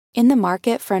In the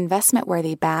market for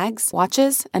investment-worthy bags,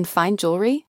 watches, and fine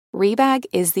jewelry, Rebag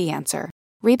is the answer.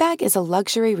 Rebag is a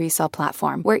luxury resale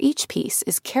platform where each piece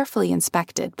is carefully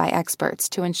inspected by experts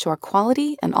to ensure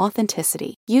quality and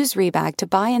authenticity. Use Rebag to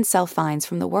buy and sell finds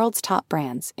from the world's top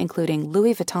brands, including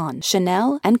Louis Vuitton,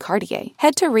 Chanel, and Cartier.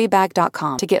 Head to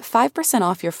Rebag.com to get 5%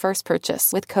 off your first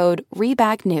purchase with code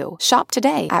REBAGNEW. Shop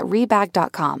today at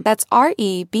Rebag.com. That's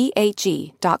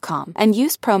REBAG.com. And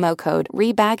use promo code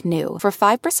REBAGNEW for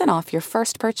 5% off your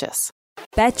first purchase.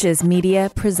 Betches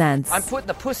Media presents I'm putting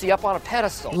the pussy up on a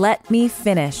pedestal. Let Me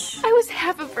Finish. I was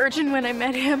half a virgin when I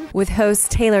met him. With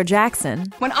host Taylor Jackson.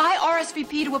 When I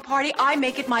RSVP to a party, I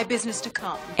make it my business to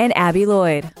come. And Abby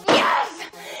Lloyd. Yes!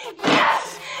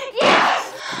 Yes!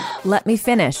 Yes! Let Me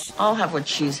Finish. I'll have what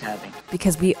she's having.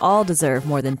 Because we all deserve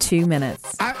more than 2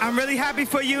 minutes. I'm really happy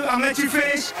for you. I'll let you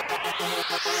finish.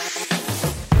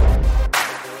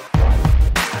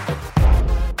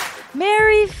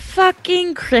 Merry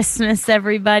fucking Christmas,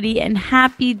 everybody, and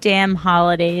happy damn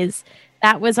holidays.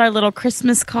 That was our little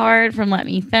Christmas card from Let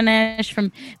Me Finish,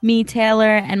 from me,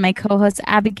 Taylor, and my co-host,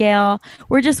 Abigail.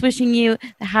 We're just wishing you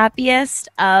the happiest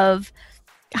of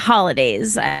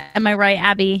holidays. Am I right,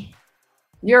 Abby?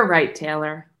 You're right,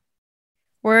 Taylor.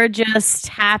 We're just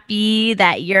happy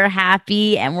that you're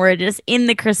happy, and we're just in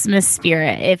the Christmas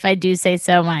spirit, if I do say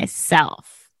so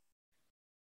myself.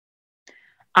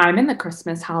 I'm in the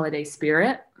Christmas holiday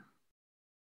spirit.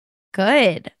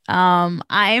 Good.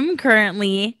 I'm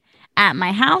currently at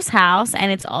my house,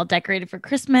 and it's all decorated for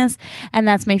Christmas, and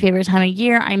that's my favorite time of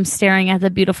year. I'm staring at the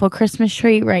beautiful Christmas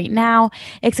tree right now,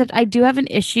 except I do have an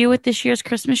issue with this year's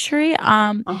Christmas tree.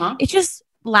 It's just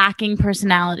lacking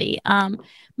personality.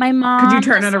 My mom. Could you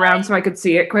turn it around so I could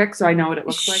see it quick so I know what it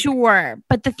looks like? Sure.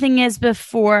 But the thing is,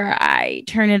 before I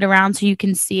turn it around so you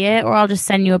can see it, or I'll just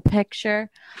send you a picture.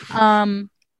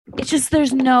 It's just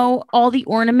there's no all the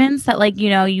ornaments that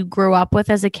you grew up with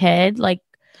as a kid, like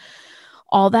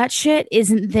all that shit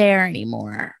isn't there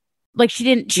anymore. Like she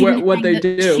didn't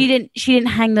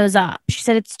hang those up. She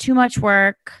said it's too much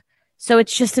work. So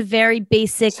it's just a very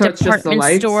basic department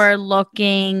store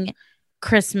looking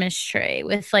Christmas tree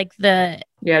with like the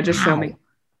show me.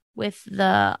 With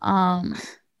the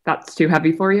That's too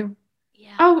heavy for you?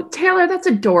 Yeah. Oh, Taylor, that's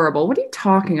adorable. What are you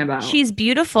talking about? She's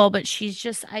beautiful, but she's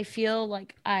just I feel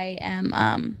like I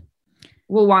am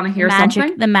We'll want to hear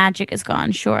something. The magic is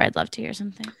gone. Sure, I'd love to hear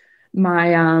something.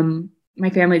 My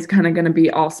family's kind of going to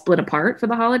be all split apart for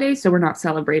the holidays, so we're not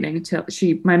celebrating till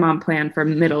my mom planned for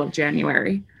middle of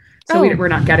January. So we're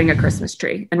not getting a Christmas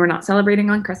tree, and we're not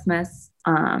celebrating on Christmas.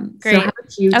 Great. So how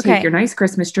about you take your nice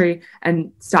Christmas tree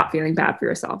and stop feeling bad for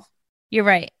yourself? You're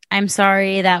right. I'm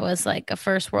sorry. That was like a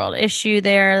first world issue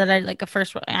there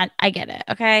I get it.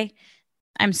 Okay.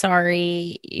 I'm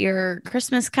sorry. Your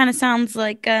Christmas kind of sounds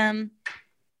like the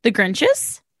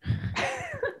Grinch's.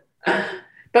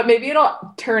 But maybe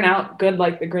it'll turn out good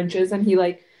like the Grinch's, and he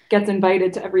gets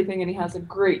invited to everything and he has a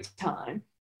great time.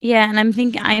 Yeah, and I'm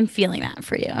feeling that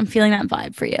for you. I'm feeling that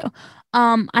vibe for you.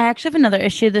 I actually have another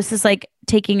issue. This is like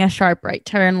taking a sharp right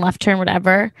turn, left turn,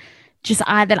 whatever. Just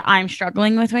that I'm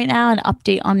struggling with right now. An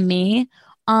update on me.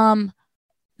 The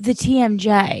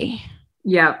TMJ.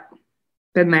 Yep.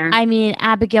 Been there. I mean,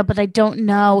 Abigail, but I don't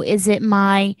know. Is it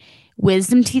my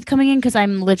wisdom teeth coming in? Because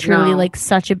I'm literally like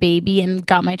such a baby and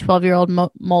got my 12-year-old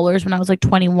molars when I was like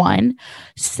 21.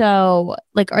 So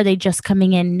are they just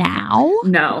coming in now?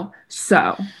 No.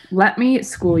 So let me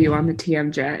school you on the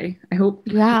TMJ. I hope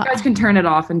you guys can turn it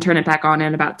off and turn it back on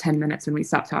in about 10 minutes when we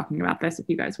stop talking about this if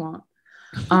you guys want.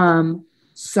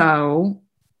 So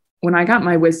when I got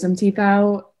my wisdom teeth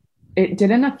out, it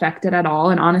didn't affect it at all.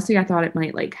 And honestly, I thought it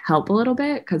might help a little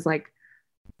bit because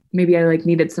maybe I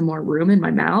needed some more room in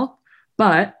my mouth,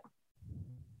 but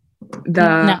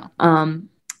that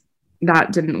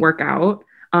didn't work out.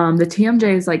 The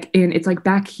TMJ is it's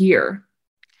back here.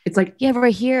 It's right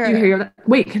here. You hear that?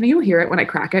 Wait, can you hear it when I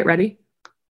crack it? Ready?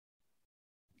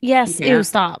 Yes. Ew,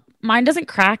 stop. Mine doesn't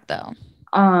crack though.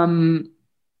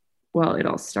 Well,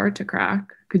 it'll start to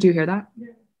crack. Could you hear that? Yeah.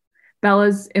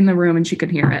 Bella's in the room and she can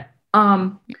hear it.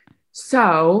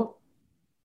 So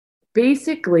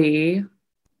basically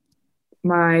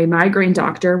my migraine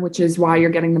doctor, which is why you're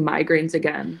getting the migraines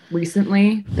again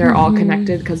recently, they're all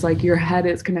connected because your head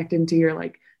is connected to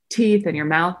your teeth and your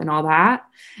mouth and all that.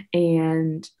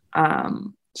 And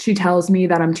she tells me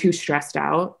that I'm too stressed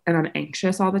out and I'm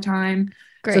anxious all the time.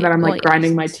 Great. So that I'm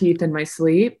grinding my teeth in my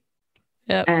sleep.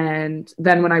 Yep. And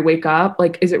then when I wake up,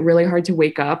 is it really hard to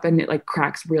wake up and it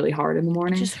cracks really hard in the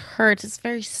morning? It just hurts. It's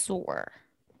very sore.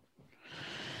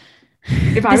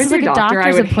 If I was your doctor,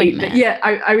 I would hate that. Yeah,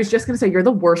 I was just going to say, you're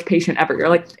the worst patient ever.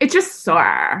 You're it's just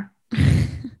sore.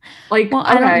 Like, Well,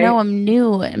 I don't know. I'm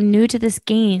new to this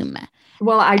game.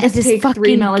 Well, I just this take 3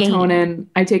 fucking melatonin. game.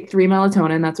 I take 3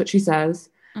 melatonin. That's what she says.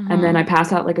 And then I Uh-huh.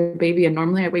 pass out like a baby. And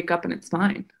normally I wake up and it's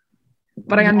fine.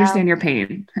 But I Yeah. understand your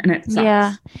pain and it sucks.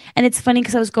 Yeah. And it's funny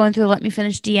because I was going through Let Me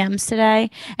Finish DMs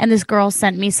today, and this girl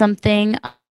sent me something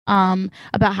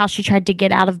about how she tried to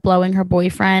get out of blowing her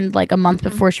boyfriend like a month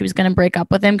before she was going to break up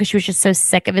with him because she was just so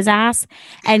sick of his ass.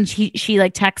 And she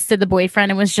like texted the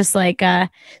boyfriend and was just like,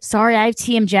 sorry, I have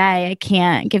TMJ. I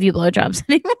can't give you blowjobs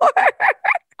anymore.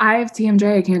 I have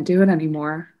TMJ. I can't do it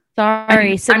anymore.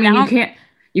 Sorry. So I mean, now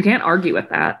you can't argue with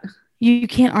that. you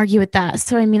can't argue with that.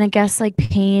 So I mean, I guess like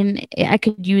pain, I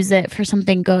could use it for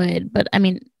something good. But I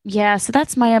mean, yeah. So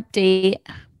that's my update.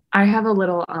 I have a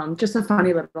little, just a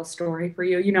funny little story for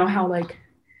you. You know how like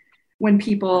when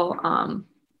people,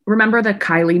 remember the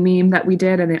Kylie meme that we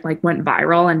did and it like went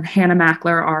viral, and Hannah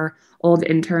Mackler, our old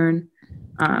intern.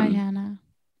 Hi, Hannah.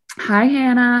 Hi,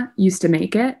 Hannah used to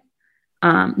make it,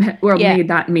 made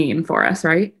that meme for us.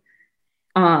 Right.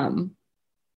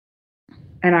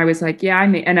 And I was like, yeah,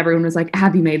 and everyone was like,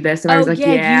 have you made this? And I was like,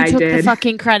 yeah, you took I did. the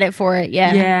fucking credit for it.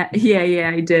 Yeah. Yeah,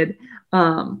 I did.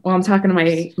 Well, I'm talking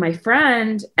to my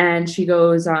friend, and she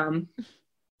goes, who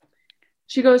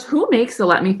makes the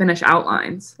Let Me Finish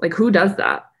outlines? Like, who does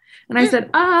that? And I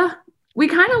said, we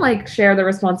kind of like share the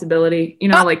responsibility, you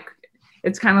know, like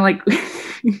it's kind of like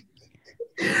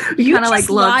You kind of like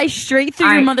lie straight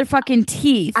through your motherfucking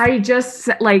teeth. I just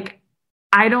like,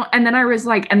 I don't, and then I was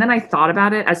like, and then I thought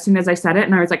about it as soon as I said it,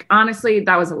 and I was like, honestly,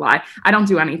 that was a lie. I don't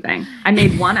do anything. I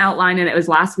made one outline, and it was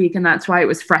last week, and that's why it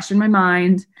was fresh in my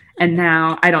mind. And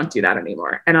now I don't do that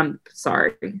anymore, and I'm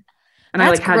sorry. And that's I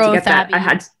like had to get that. Abby.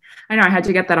 I had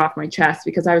to get that off my chest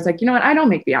because I was like, you know what? I don't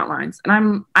make the outlines,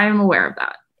 and I'm aware of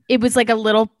that. It was like a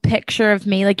little picture of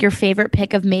me, like your favorite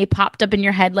pic of me popped up in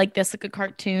your head like this, like a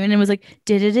cartoon, and it was like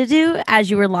do as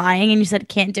you were lying, and you said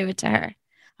can't do it to her.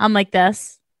 I'm like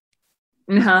this.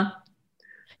 Uh-huh.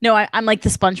 No, I'm like the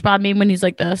SpongeBob meme when he's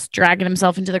like this, dragging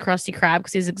himself into the Krusty Krab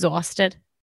because he's exhausted.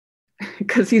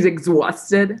 Because he's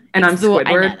exhausted, and I'm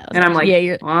Squidward, and I'm like, yeah,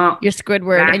 you're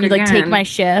Squidward, and you like take my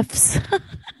shifts.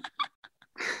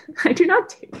 I do not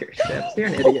take your shifts. You're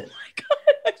an idiot.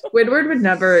 Squidward would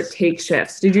never take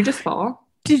shifts. Did you just fall?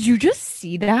 Did you just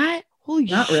see that? Holy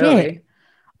not shit! Really.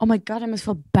 Oh my god, I almost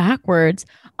fell backwards.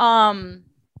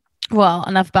 Well,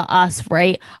 enough about us,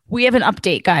 right? We have an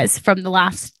update, guys, from the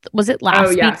last. Was it last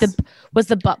week? Yes. Was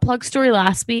the butt plug story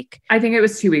last week? I think it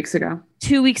was 2 weeks ago.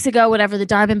 2 weeks ago, whatever. The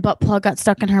diamond butt plug got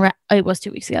stuck in her. It was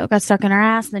 2 weeks ago. Got stuck in her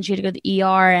ass, and then she had to go to the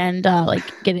ER and like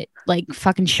get it like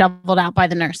fucking shoveled out by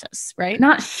the nurses, right?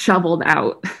 Not shoveled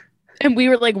out. And we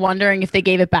were like wondering if they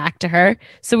gave it back to her.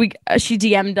 So she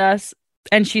DM'd us.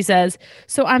 And she says,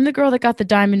 so I'm the girl that got the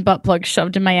diamond butt plug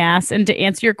shoved in my ass. And to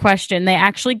answer your question, they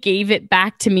actually gave it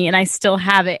back to me and I still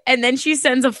have it. And then she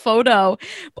sends a photo.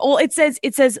 Well, it says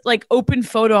like open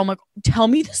photo. I'm like, tell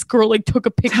me this girl like took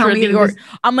a picture of me. Or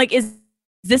I'm like, is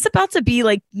this about to be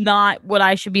like not what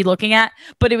I should be looking at?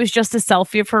 But it was just a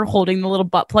selfie of her holding the little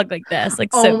butt plug like this. Like,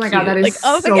 oh so my cute. God, that is like,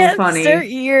 so funny. Her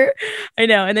ear. I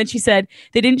know. And then she said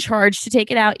they didn't charge to take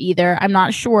it out either. I'm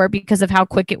not sure because of how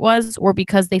quick it was or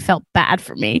because they felt bad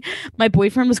for me. My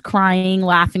boyfriend was crying,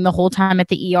 laughing the whole time at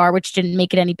the ER, which didn't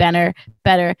make it any better.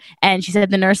 And she said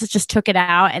the nurses just took it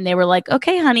out and they were like,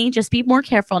 okay, honey, just be more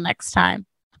careful next time.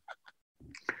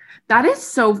 That is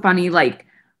so funny. Like,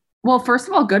 well, first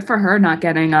of all, good for her not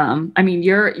getting, I mean,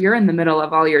 you're in the middle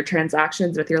of all your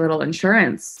transactions with your little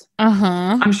insurance.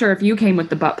 Uh-huh. I'm sure if you came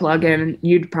with the butt plug in,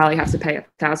 you'd probably have to pay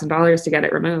 $1,000 to get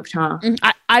it removed, huh?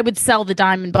 I would sell the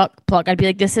diamond butt plug. I'd be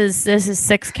like, this is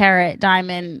 6 carat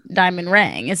diamond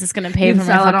ring. Is this going to pay for my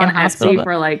fucking hospital? Etsy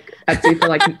for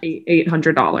like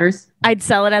 $800. I'd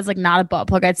sell it as like not a butt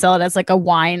plug. I'd sell it as like a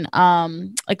wine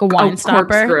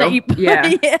stopper. That you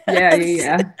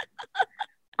Yeah.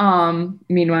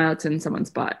 Meanwhile, it's in someone's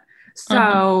butt.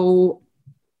 So,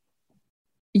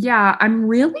 yeah, I'm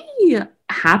really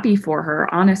happy for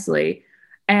her, honestly.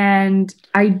 And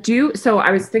I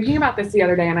was thinking about this the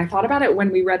other day, and I thought about it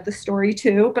when we read the story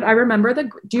too. But I remember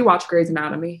do you watch Grey's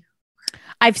Anatomy?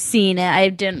 I've seen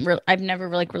it. I've never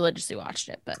really religiously watched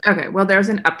it, but okay. Well, there's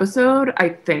an episode, I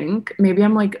think, maybe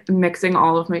I'm like mixing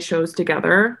all of my shows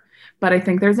together, but I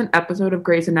think there's an episode of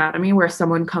Grey's Anatomy where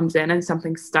someone comes in and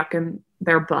something's stuck in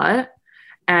their butt.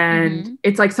 And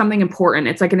it's like something important.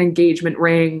 It's like an engagement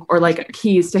ring or like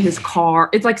keys to his car.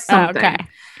 It's like something. Okay.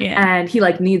 Yeah. And he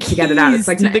like needs to get it out. It's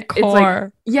like to the car. It's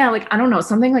like, yeah, like I don't know,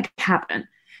 something like happened.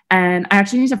 And I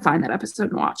actually need to find that episode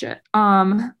and watch it.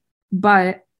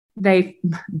 But they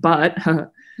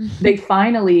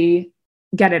finally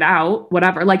get it out,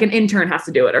 whatever. Like an intern has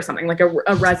to do it or something. Like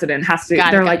a resident has to.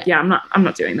 They're like, yeah, I'm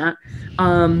not doing that.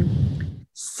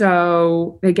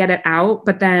 So they get it out,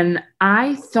 but then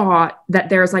I thought that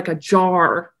there's like a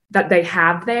jar that they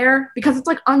have there because it's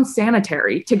like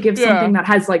unsanitary to give something that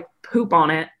has like poop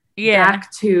on it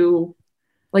back to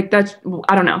like that's,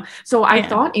 I don't know. So I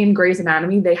thought in Grey's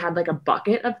Anatomy they had like a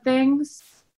bucket of things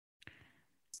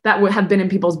that would have been in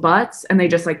people's butts and they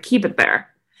just like keep it there.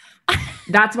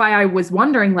 That's why I was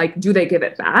wondering, like, do they give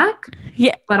it back?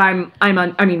 Yeah. But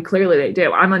I mean, clearly they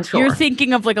do. I'm unsure. You're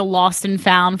thinking of like a lost and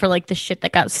found for like the shit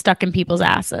that got stuck in people's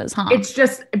asses, huh? It's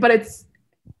just, but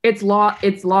it's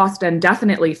lost and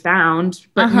definitely found,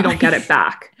 but you don't get it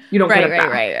back. You don't get it back.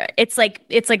 Right. It's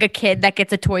like a kid that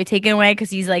gets a toy taken away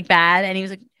because he's like bad and he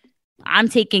was like, I'm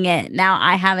taking it. Now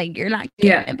I have it. You're not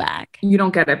getting it back. You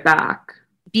don't get it back.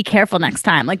 Be careful next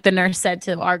time. Like the nurse said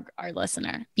to our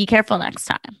listener, be careful next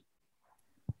time.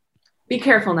 Be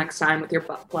careful next time with your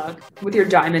butt plug, with your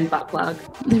diamond butt plug.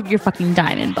 Your fucking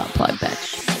diamond butt plug,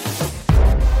 bitch.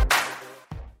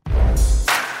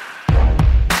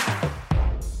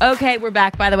 Okay, we're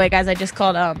back. By the way, guys, I just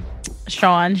called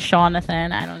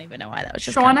Jonathan. I don't even know why that was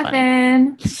just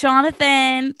Jonathan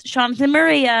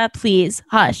Maria, please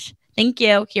hush. Thank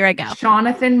you. Here I go.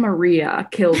 Jonathan Maria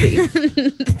Kilby.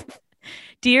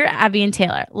 Dear Abby and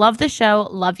Taylor, love the show,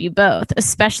 love you both,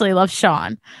 especially love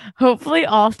Sean. Hopefully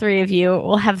all three of you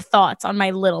will have thoughts on my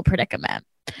little predicament.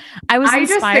 I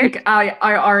just think I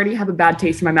already have a bad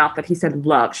taste in my mouth that he said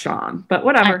love Sean, but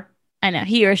whatever. I know,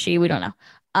 he or she, we don't know.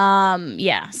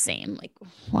 Yeah, same. Like,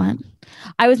 what?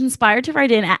 I was inspired to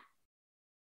write in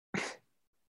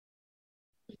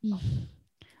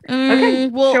okay,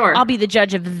 well, sure. I'll be the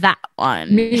judge of that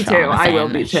one. Me too. I will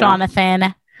be too.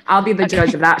 Jonathan. I'll be the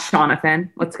judge of that,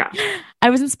 Jonathan. Let's go. I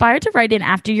was inspired to write in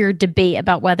after your debate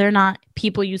about whether or not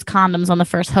people use condoms on the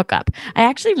first hookup. I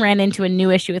actually ran into a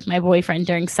new issue with my boyfriend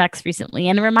during sex recently,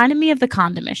 and it reminded me of the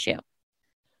condom issue.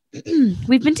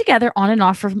 We've been together on and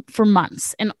off for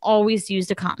months and always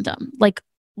used a condom. Like,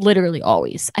 literally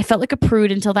always. I felt like a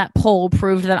prude until that poll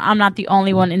proved that I'm not the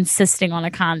only one insisting on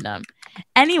a condom.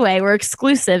 Anyway, we're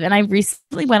exclusive, and I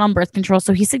recently went on birth control,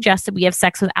 so he suggested we have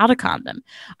sex without a condom.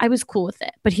 I was cool with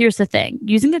it, but here's the thing.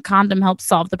 Using a condom helps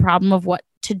solve the problem of what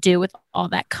to do with all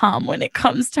that cum when it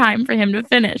comes time for him to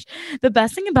finish. The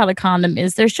best thing about a condom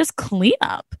is there's just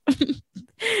cleanup.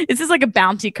 This is like a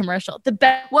Bounty commercial. The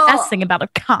best thing about a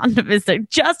condom is they're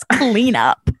just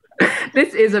cleanup.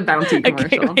 This is a Bounty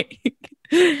commercial. Okay.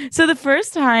 So the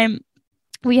first time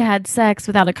we had sex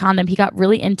without a condom, he got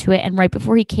really into it, and right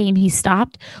before he came, he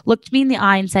stopped, looked me in the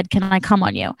eye, and said, "Can I come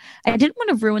on you?" I didn't want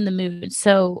to ruin the mood,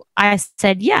 so I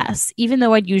said yes, even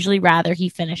though I'd usually rather he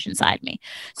finish inside me.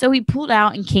 So he pulled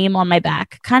out and came on my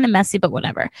back. Kind of messy, but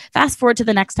whatever. Fast forward to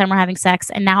the next time we're having sex,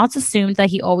 and now it's assumed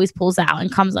that he always pulls out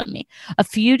and comes on me. A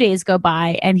few days go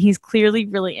by, and he's clearly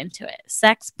really into it.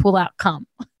 Sex, pull out, come.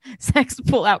 Sex,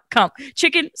 pull out, come.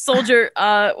 Chicken, soldier,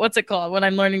 what's it called when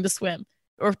I'm learning to swim?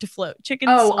 Or to float. Chicken,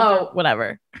 soldier,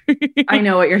 whatever. I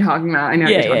know what you're talking about. I know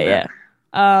what you're talking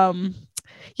about.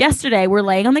 Yesterday, we're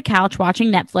laying on the couch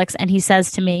watching Netflix, and he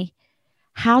says to me,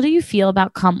 "How do you feel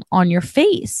about cum on your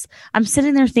face?" I'm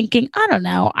sitting there thinking, I don't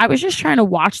know. I was just trying to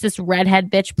watch this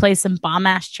redhead bitch play some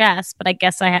bomb-ass chess, but I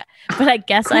guess I have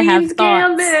thoughts.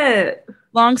 Gambit.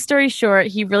 Long story short,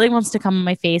 he really wants to come on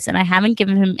my face, and I haven't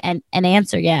given him an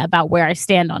answer yet about where I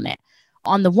stand on it.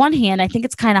 On the one hand, I think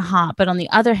it's kind of hot, but on the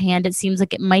other hand, it seems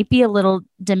like it might be a little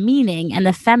demeaning, and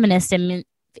the feminist in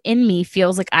me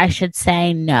feels like I should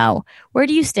say no. Where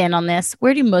do you stand on this?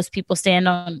 Where do most people stand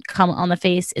on cum on the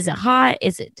face? Is it hot?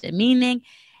 Is it demeaning?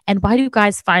 And why do you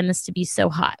guys find this to be so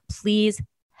hot? Please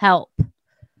help.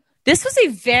 This was a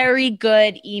very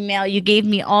good email. You gave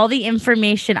me all the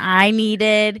information I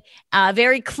needed.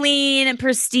 Very clean and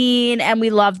pristine, and we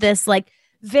love this. Like,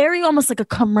 very almost like a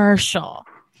commercial.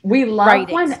 We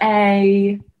love when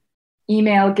a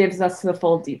email gives us the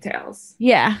full details.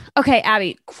 Yeah. Okay,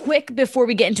 Abby, quick before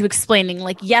we get into explaining,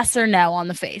 like yes or no on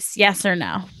the face. Yes or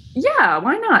no? Yeah,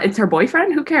 why not? It's her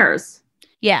boyfriend. Who cares?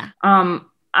 Yeah.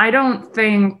 I don't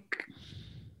think,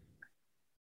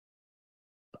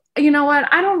 you know what?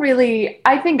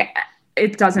 I think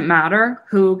it doesn't matter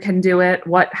who can do it,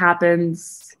 what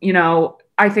happens, you know.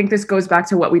 I think this goes back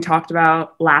to what we talked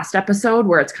about last episode,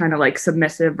 where it's kind of like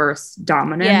submissive versus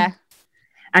dominant. Yeah.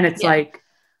 And it's like,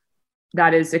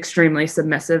 that is extremely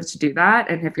submissive to do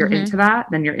that. And if you're into that,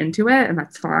 then you're into it, and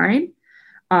that's fine.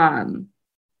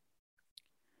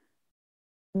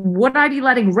 Would I be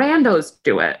letting randos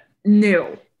do it?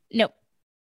 No.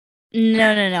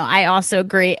 I also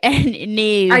agree. And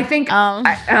no. I think, how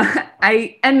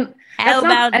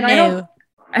about no?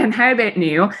 And haven't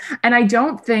you? And I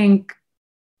don't think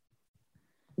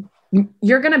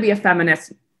you're going to be a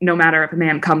feminist no matter if a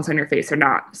man comes on your face or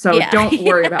not. So don't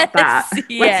worry about that.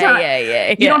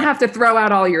 Yeah. You don't have to throw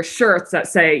out all your shirts that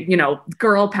say, you know,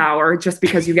 girl power just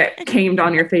because you get camed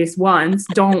on your face once.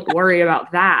 Don't worry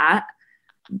about that.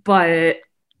 But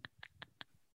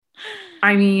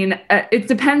I mean, it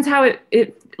depends how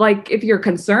it like, if you're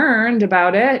concerned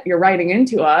about it, you're writing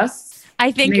into us.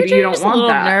 I think maybe you're just you don't a little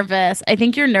want that. nervous. I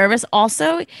think you're nervous.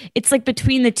 Also, it's like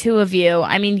between the two of you.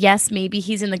 I mean, yes, maybe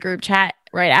he's in the group chat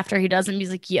right after he does, and he's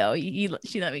like, yo,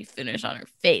 she let me finish on her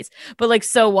face. But like,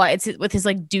 so what? It's with his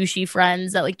like douchey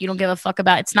friends that like you don't give a fuck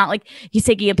about. It's not like he's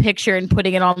taking a picture and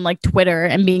putting it on like Twitter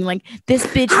and being like, this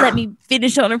bitch let me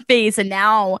finish on her face. And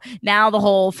now the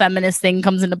whole feminist thing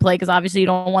comes into play because obviously you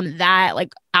don't want that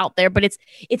like out there. But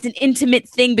it's an intimate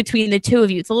thing between the two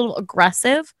of you. It's a little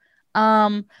aggressive.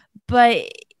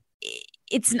 But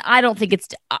I don't think it's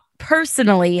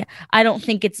personally, I don't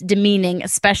think it's demeaning,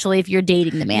 especially if you're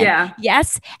dating the man. Yeah.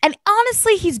 Yes. And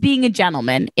honestly, he's being a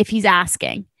gentleman if he's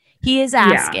asking. He is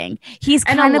asking. Yeah. He's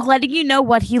kind of letting you know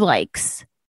what he likes.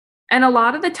 And a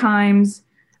lot of the times,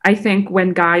 I think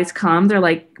when guys come, they're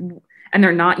like, and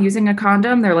they're not using a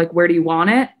condom, they're like, where do you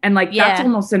want it? And like, that's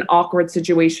almost an awkward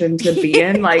situation to be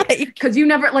in. Like, because you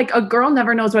never, like, a girl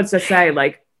never knows what to say.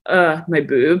 Like, my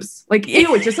boobs, like,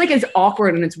 ew, it just like is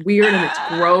awkward and it's weird and it's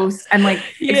gross. And like,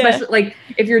 especially like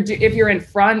if you're in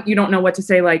front, you don't know what to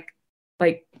say, like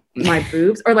my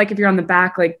boobs, or like if you're on the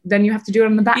back, like then you have to do it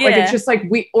on the back. Like, it's just like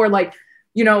or like,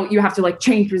 you know, you have to like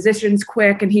change positions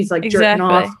quick and he's like jerking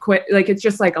off quick. Like, it's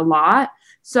just like a lot.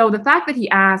 So the fact that he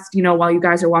asked, you know, while you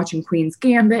guys are watching Queen's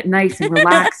Gambit, nice and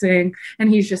relaxing, and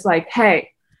he's just like,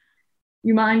 hey,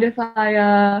 you mind if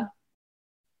I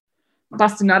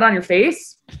bust a nut on your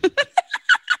face?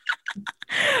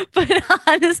 But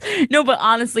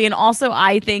honestly, and also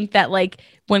I think that like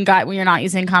when you're not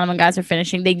using a condom and guys are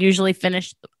finishing, they usually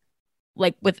finish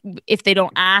like if they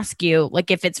don't ask you,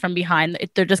 like if it's from behind,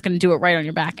 they're just going to do it right on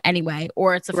your back anyway,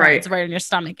 or it's it's right on your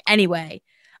stomach anyway.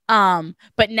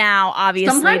 But now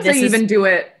obviously sometimes they even do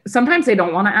it. Sometimes they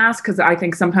don't want to ask because I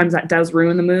think sometimes that does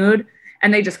ruin the mood,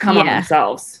 and they just come on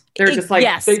themselves. They're just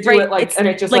like, they do it like, and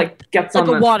it just like gets like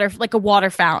on like a water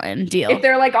fountain deal. If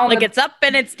they're like on like it's up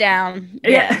and it's down.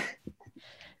 Yeah.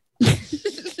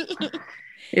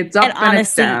 It's up and honestly,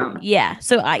 it's down. Yeah.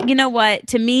 So you know what?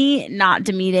 To me, not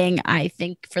demeaning. I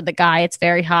think for the guy, it's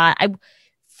very hot.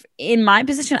 In my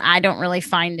position, I don't really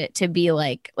find it to be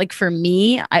like for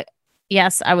me. I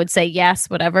would say yes,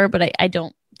 whatever, but I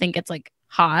don't think it's like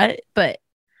hot. But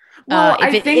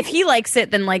if he likes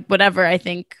it, then like whatever. I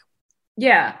think.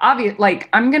 Yeah, obvious. Like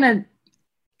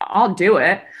I'll do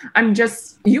it.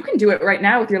 You can do it right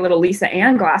now with your little Lisa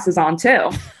Ann glasses on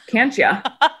too, can't you?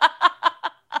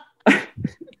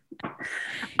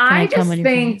 I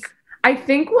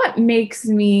think what makes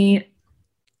me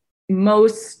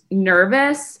most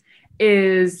nervous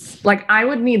is like I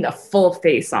would need the full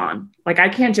face on. Like I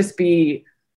can't just be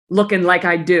looking like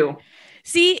I do.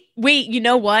 See, wait, you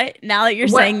know what? Now that you're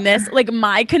saying this, like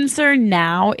my concern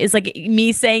now is like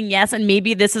me saying yes, and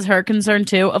maybe this is her concern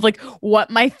too, of like what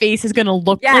my face is going to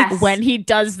look like when he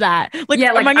does that. Like,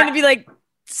 am I going to be like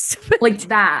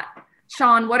that?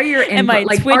 Sean, what are your input? Am I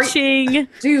like twitching?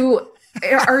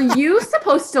 Are you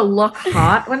supposed to look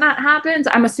hot when that happens?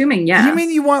 I'm assuming yes. You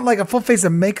mean you want like a full face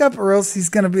of makeup, or else he's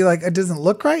going to be like, it doesn't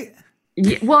look right?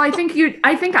 Yeah, well, I think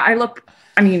I look,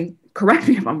 I mean, correct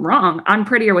me if I'm wrong, I'm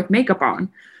prettier with makeup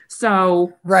on.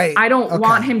 So I don't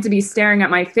want him to be staring at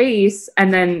my face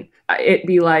and then it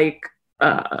be like,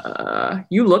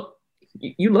 you look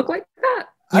like that.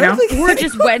 You know? We're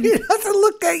just when he doesn't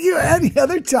look at you any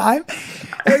other time.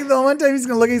 Like the one time he's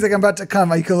gonna look, he's like, I'm about to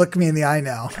come. You can look me in the eye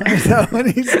now. So when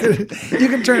you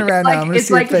can turn around now.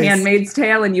 It's like Handmaid's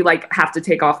Tale, and you like have to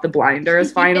take off the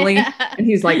blinders finally. And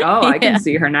he's like, oh, I can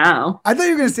see her now. I thought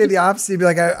you were gonna say the opposite. You'd be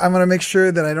like, I'm gonna make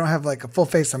sure that I don't have like a full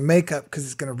face of makeup because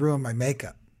it's gonna ruin my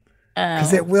makeup.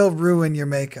 Because it will ruin your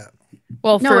makeup.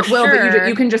 Well, no, it will, but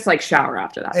you can just like shower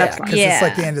after that. That's fine. Because it's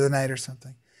like the end of the night or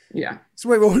something. Yeah. So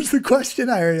wait, what was the question?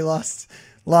 I already lost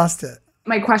it.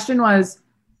 My question was,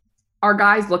 are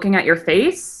guys looking at your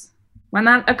face when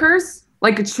that occurs?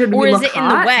 Like, it should or we is look it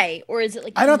hot? in the way, or is it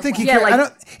like? I don't think you can.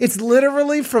 Like, it's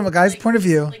literally from a guy's point of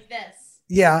view. Like this.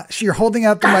 Yeah, you're holding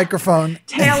out the microphone,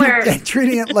 Taylor, and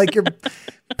treating it like you're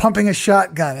pumping a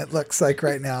shotgun. It looks like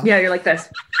right now. Yeah, you're like this,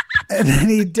 and then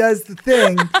he does the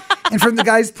thing. And from the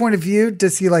guy's point of view,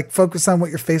 does he like focus on what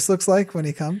your face looks like when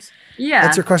he comes? Yeah,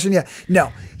 that's your question. Yeah,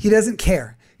 no, he doesn't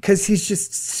care because he's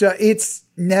just it's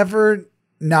never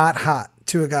not hot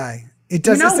to a guy. It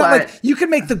doesn't. It's not like you can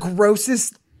make the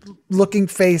grossest looking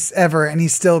face ever, and he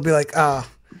still be like,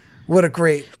 what a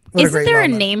great Isn't there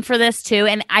moment. a name for this too?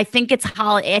 And I think it's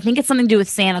holiday. I think it's something to do with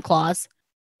Santa Claus.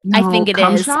 I think it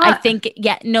is. Shot? I think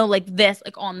like this,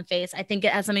 like on the face. I think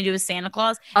it has something to do with Santa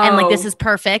Claus. And like this is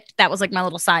perfect. That was like my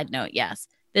little side note. Yes,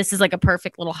 this is like a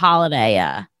perfect little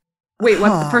holiday. Wait,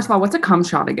 first of all, what's a cum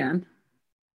shot again?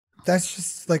 That's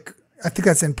just like, I think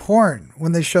that's in porn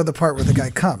when they show the part where the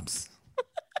guy comes,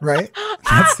 right?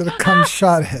 That's what a cum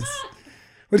shot is.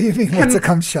 What do you mean? What's a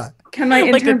cum shot? Can my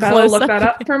Like intern a Bella look close-up. that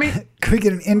up for me? Can we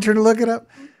get an intern to look it up?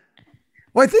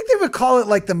 Well, I think they would call it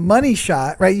like the money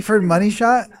shot, right? You've heard money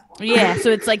shot? Yeah, so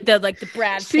it's like the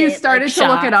Brad She Pitt, started like, to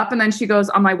look shot. it up, and then she goes,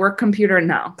 on my work computer,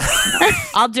 no.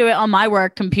 I'll do it on my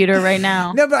work computer right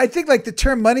now. No, but I think like the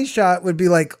term money shot would be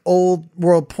like old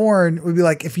world porn would be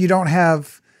like, if you don't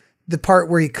have the part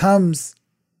where he comes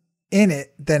in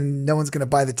it, then no one's going to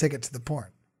buy the ticket to the porn.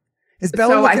 Is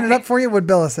Bella So looking it up for you? What'd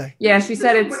Bella say? Yeah, she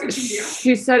said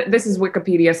she said, this is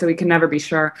Wikipedia, so we can never be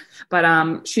sure.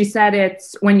 But she said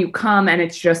it's when you come and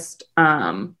it's just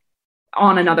on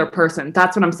another person.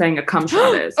 That's what I'm saying a cum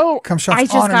shot is. Cum shots I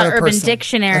just on got another Urban person.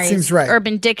 Dictionaries. That seems right.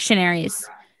 Urban Dictionaries.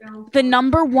 The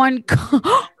number one,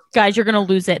 guys, you're gonna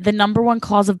lose it. The number one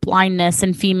cause of blindness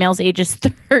in females ages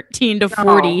 13 to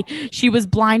 40. She was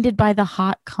blinded by the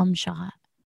hot cum shot.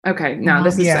 Okay, no,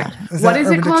 this is Yeah. sick. Is What that is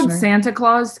it Urban called? Dictionary? Santa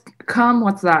Claus cum?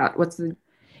 What's that? What's the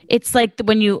It's like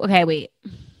when you. Okay, wait.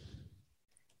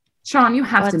 Sean? You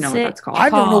have to What's know what it that's called. I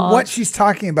don't know called? what she's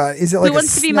talking about. Is it like Who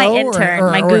wants a to be my snow intern?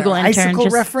 or My an Google intern. icicle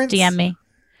Just reference? DM me.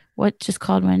 What's just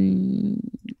called when?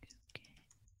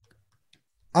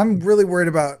 I'm really worried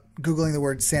about Googling the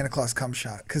word Santa Claus cum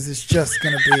shot because it's just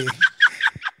going to be.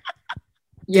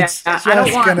 Yeah, It's I don't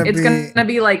just want. gonna It's be- gonna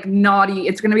be like naughty.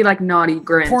 It's gonna be like naughty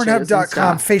Grinch.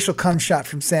 Pornhub.com facial cum shot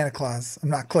from Santa Claus. I'm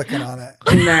not clicking on it.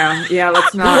 No, yeah,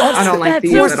 let's not. I don't like That's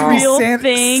these a at all. real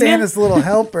thing. Santa's little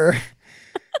helper.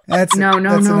 That's No,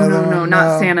 another one.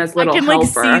 not Santa's little I can like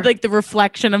helper. see like the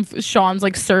reflection of Sean's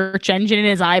like search engine in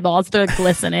his eyeballs. They're like,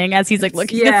 glistening as he's like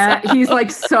looking. Yeah, this up. he's like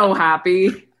so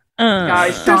happy.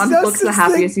 Guys, Sean no looks the such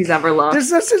happiest thing- he's ever looked.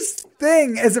 There's no such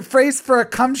thing as a phrase for a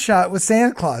cum shot with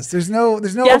Santa Claus. There's no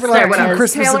Yes, overlap there between is.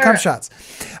 Christmas and Taylor- cum shots.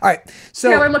 All right,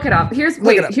 so Taylor, look it up. Here's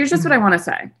it up. Here's just what I want to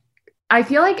say. I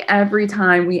feel like every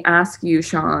time we ask you,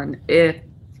 Sean, if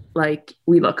like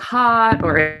we look hot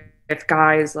or if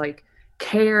guys like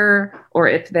care or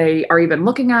if they are even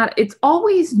looking at, it's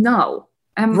always no.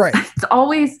 And Right. it's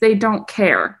always they don't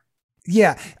care.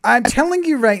 yeah, I'm telling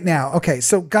you right now. Okay,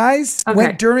 so guys Okay.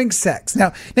 went during sex.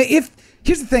 Now, if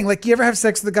here's the thing, like you ever have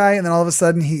sex with a guy and then all of a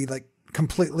sudden he like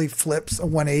completely flips a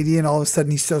 180 and all of a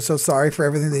sudden he's so sorry for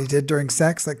everything that he did during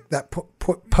sex, like that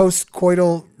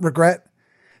post-coital regret.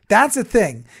 That's a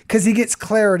thing because he gets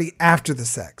clarity after the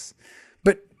sex.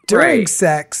 But during Right.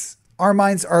 sex, our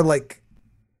minds are like,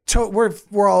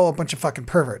 we're all a bunch of fucking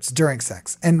perverts during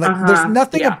sex. And like, there's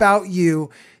nothing yeah. about you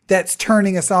that's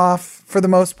turning us off for the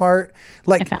most part. I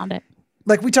Like, found it.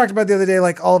 like we talked about the other day,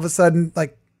 like all of a sudden,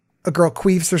 like a girl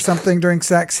queefs or something during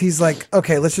sex. He's like,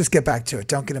 okay, let's just get back to it.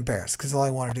 Don't get embarrassed because all I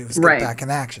want to do is get Right. back in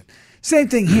action. Same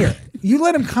thing here. You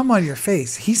let him come on your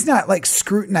face. He's not like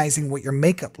scrutinizing what your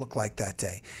makeup looked like that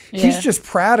day. He's Yeah. just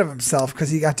proud of himself because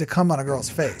he got to come on a girl's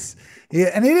face. Yeah,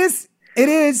 and it is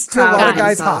to a Proud lot of of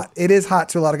guys himself. hot. It is hot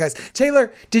to a lot of guys.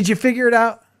 Taylor, did you figure it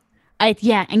out?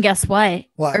 Yeah, and guess what?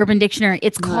 What? Urban Dictionary.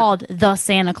 It's called the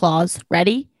Santa Claus.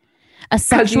 Ready? A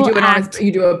Because you sexual do it act.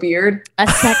 you do a beard. A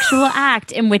sexual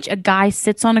act in which a guy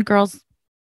sits on a girl's.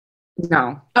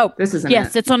 No. Oh, This isn't yeah,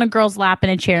 it. sits on a girl's lap in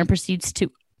a chair and proceeds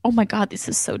to. Oh my God, this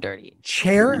is so dirty.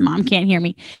 Chair? My mom can't hear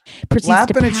me. Proceeds Lap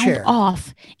to in a pound chair.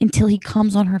 off until he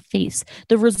comes on her face.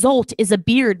 The result is a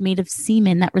beard made of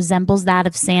semen that resembles that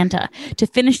of Santa. To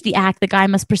finish the act, the guy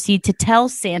must proceed to tell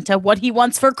Santa what he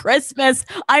wants for Christmas.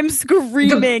 I'm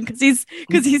screaming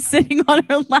because he's sitting on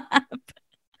her lap.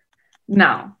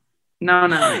 No. No.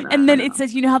 And then it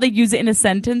says, you know how they use it in a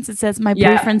sentence? It says, my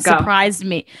Yeah, boyfriend go. surprised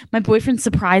me. My boyfriend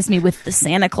surprised me with the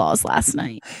Santa Claus last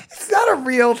night. It's not a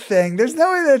real thing. There's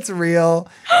no way that's real.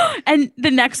 And the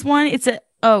next one,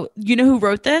 you know who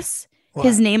wrote this? What?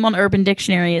 His name on Urban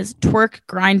Dictionary is Twerk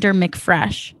Grinder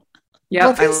McFresh. Yeah,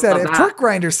 Well, if he said it, if Twerk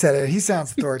Grinder said it, he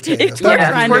sounds authoritative. If Twerk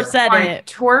Grinder said Twerk- it.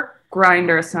 Twerk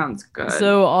Grinder sounds good.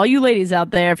 So all you ladies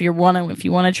out there, if you want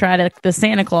to try the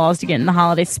Santa Claus to get in the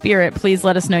holiday spirit, please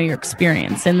let us know your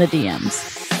experience in the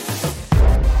DMs.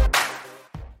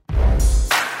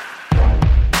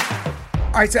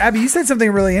 All right, so Abby, you said something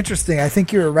really interesting. I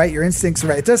think you were right. Your instincts are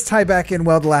right. It does tie back in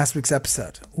well to last week's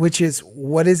episode, which is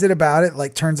what is it about it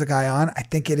like turns a guy on? I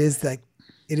think it is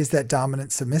that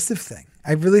dominant submissive thing.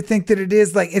 I really think that it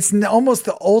is like it's almost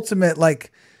the ultimate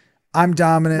like I'm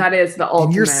dominant. That is the ultimate.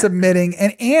 And you're submitting.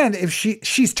 And if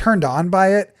she's turned on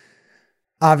by it,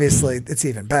 obviously it's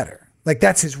even better. Like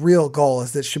that's his real goal,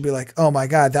 is that she'll be like, oh my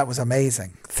God, that was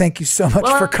amazing. Thank you so much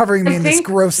for covering me in this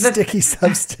gross, sticky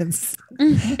substance.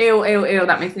 Ew, ew, ew.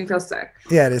 That makes me feel sick.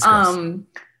 Yeah, it is gross.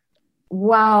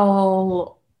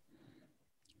 Well,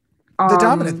 the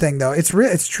dominant thing though,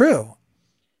 it's true.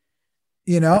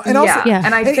 You know? And also,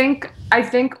 and I think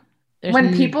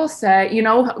when people say, you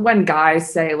know, when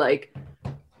guys say like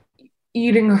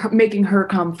making her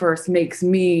come first makes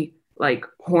me like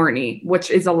horny, which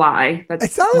is a lie.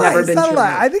 It's not a lie. It's not a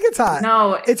lie. I think it's hot.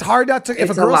 No, it's hard not to. If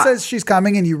a girl says she's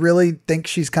coming and you really think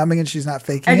she's coming and she's not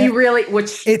faking and it, you really,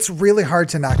 which it's really hard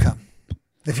to not come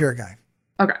if you're a guy.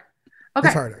 Okay.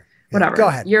 It's harder. Yeah. Whatever. Go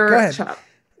ahead. Go ahead. Shut up.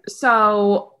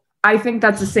 So I think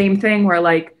that's the same thing where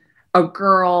like a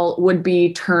girl would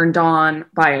be turned on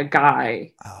by a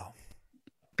guy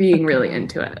being really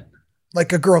into it.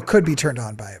 Like a girl could be turned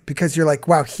on by it because you're like,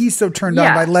 wow, he's so turned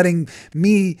on by letting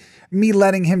me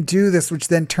letting him do this, which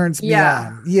then turns me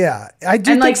on. Yeah, I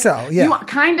do think so. Yeah, you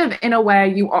kind of, in a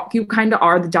way, you kind of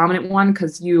are the dominant one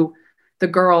because the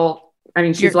girl, I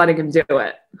mean, she's letting him do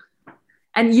it,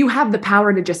 and you have the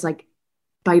power to just like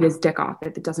bite his dick off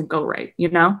if it doesn't go right. You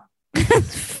know,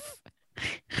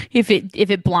 if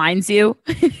it blinds you.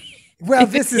 Well,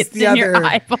 this is the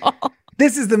other.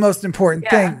 This is the most important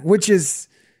thing, which is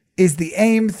the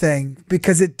aim thing,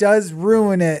 because it does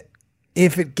ruin it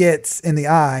if it gets in the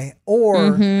eye,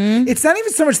 or it's not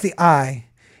even so much the eye,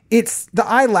 it's the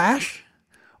eyelash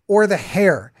or the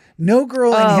hair. No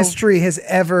girl in history has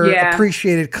ever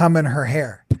appreciated cum in her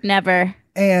hair. Never.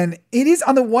 And it is,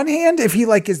 on the one hand, if he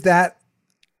like is that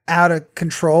out of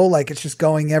control, like it's just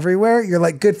going everywhere, you're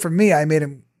like, good for me. I made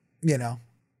him, you know,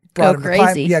 go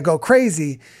crazy. Go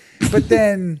crazy. But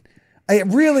then it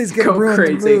really is going to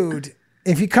ruin the mood.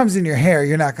 If he comes in your hair,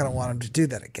 you're not going to want him to do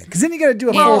that again. Because then you got to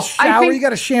do a full shower. You got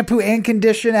to shampoo and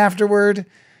condition afterward.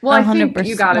 Well, I think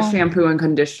you got to shampoo and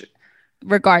condition.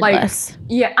 Regardless.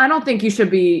 Like, I don't think you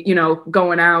should be, you know,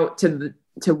 going out to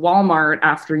Walmart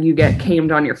after you get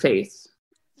camed on your face.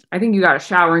 I think you got to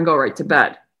shower and go right to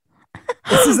bed.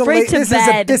 This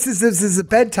is this is a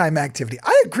bedtime activity.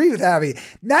 I agree with Abby.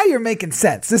 Now you're making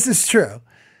sense. This is true.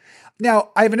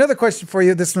 Now, I have another question for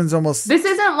you. This one's almost... This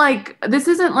isn't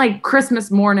like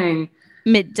Christmas morning.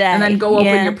 Midday. And then go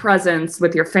open your presents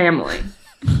with your family.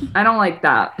 I don't like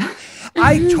that.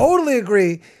 I totally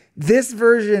agree. This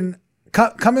version,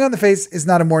 coming on the face, is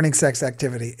not a morning sex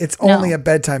activity. It's only a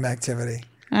bedtime activity.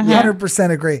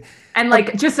 100% agree. And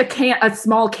like just a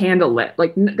small candle lit.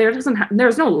 Like there's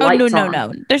no lights on.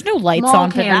 No. There's no lights small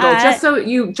on candle, for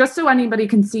that. just so anybody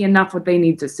can see enough what they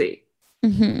need to see.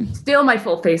 Still my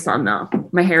full face on though.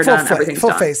 My hair done, everything's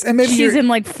full done. face, and maybe she's in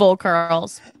like full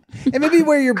curls. And maybe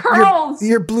wear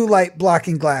your blue light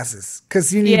blocking glasses,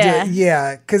 because you need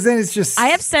to. Because then it's just. I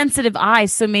have sensitive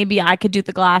eyes, so maybe I could do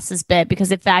the glasses bit,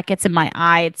 because if that gets in my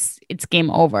eye, it's game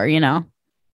over. You know.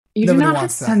 You do not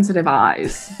have sensitive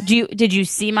eyes. Did you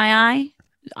see my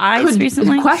eyes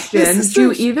recently? Question: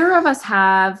 do either of us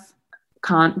have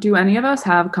do any of us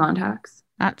have contacts?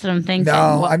 That's what I'm thinking.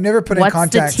 No, I've never put in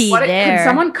contacts. The there? Can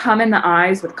someone come in the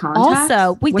eyes with contacts?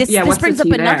 Also, wait, this brings up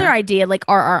another idea. Like,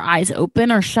 are our eyes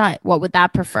open or shut? What would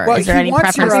that prefer? Well, is there any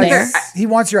preference there? He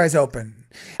wants your eyes open.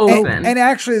 And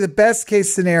actually, the best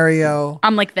case scenario.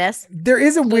 I'm like this. There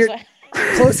is a weird.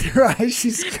 Close your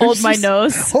eyes. Hold my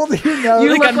nose. Holding your nose. You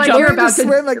look like you're about to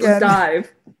swim again.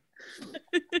 Dive.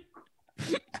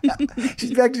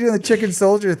 She's back to doing the chicken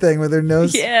soldier thing with her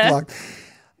nose blocked.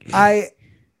 I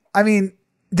mean,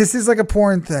 this is like a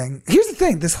porn thing. Here's the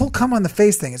thing. This whole come on the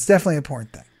face thing, it's definitely a porn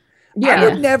thing. Yeah. I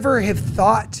would never have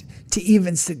thought to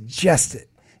even suggest it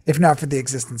if not for the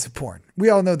existence of porn. We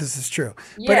all know this is true.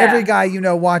 Yeah. But every guy you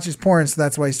know watches porn, so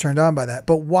that's why he's turned on by that.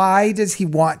 But why does he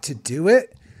want to do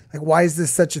it? Like, why is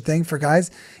this such a thing for guys?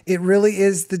 It really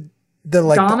is the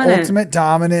ultimate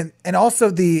dominant. And also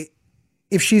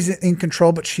if she's in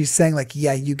control, but she's saying like,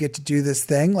 yeah, you get to do this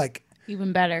thing. Like,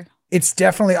 even better. It's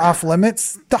definitely off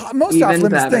limits. Most off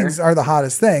limits things are the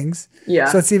hottest things. Yeah.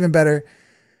 So it's even better.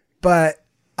 But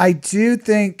I do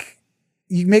think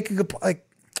you make a good like.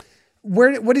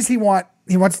 What does he want?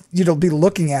 He wants you to be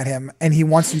looking at him, and he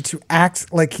wants you to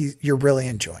act like you're really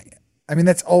enjoying it. I mean,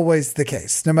 that's always the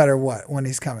case, no matter what, when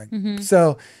he's coming. Mm-hmm.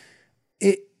 So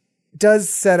it does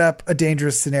set up a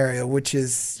dangerous scenario, which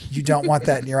is you don't want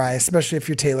that in your eye, especially if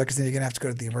you're Taylor, because then you're gonna have to go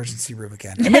to the emergency room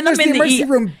again. And then there's the emergency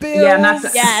room bill.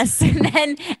 Yeah,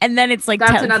 and then it's like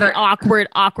that's another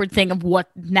awkward thing of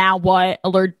what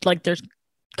alert, like there's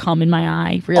cum in my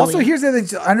eye. Really. Also, here's the other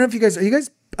thing. I don't know if are you guys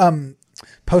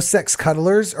post-sex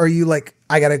cuddlers, or are you like,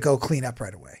 I gotta go clean up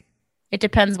right away? It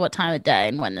depends what time of day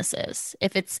and when this is.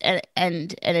 If it's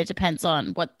and it depends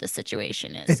on what the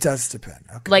situation is. It does depend.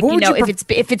 Okay. Like, What would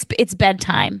if it's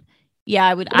bedtime. Yeah,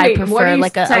 I Wait, prefer what are you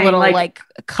like a saying? little Like- like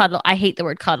cuddle. I hate the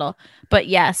word cuddle, but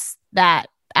yes, that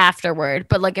afterward.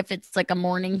 But like if it's like a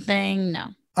morning thing, no.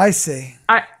 I see.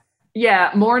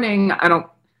 Morning I don't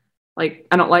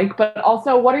like, but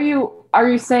also are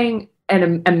you saying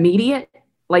an immediate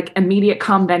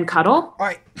come then cuddle? All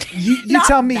right. You Not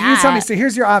tell me. You tell me. that. So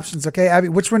here's your options, okay, Abby?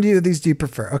 Which one of these do you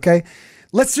prefer? Okay.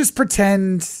 Let's just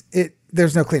pretend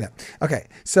there's no cleanup. Okay.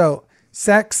 So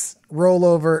sex,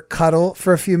 rollover, cuddle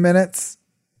for a few minutes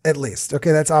at least.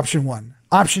 Okay, that's option 1.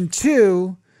 Option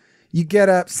 2, you get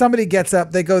up, somebody gets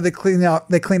up, they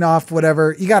clean off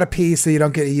whatever. You got to pee so you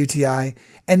don't get a UTI,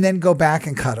 and then go back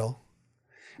and cuddle.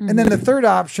 And then the third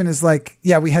option is like,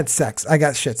 yeah, we had sex. I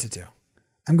got shit to do.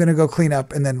 I'm going to go clean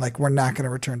up, and then like we're not going to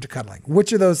return to cuddling.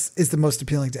 Which of those is the most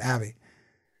appealing to Abby?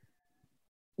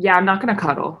 Yeah, I'm not gonna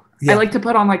cuddle. Yeah. I like to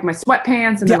put on like my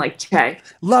sweatpants and then like che.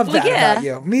 Love that yeah. about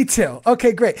you. Me too.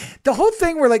 Okay, great. The whole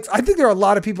thing where like, I think there are a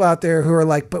lot of people out there who are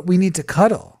like, but we need to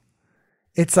cuddle.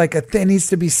 It's like it needs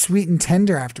to be sweet and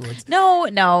tender afterwards. No.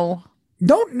 No.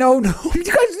 You guys,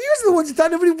 you're the ones who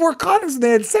thought nobody wore condoms when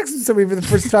they had sex with somebody for the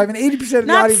first time, and 80% of the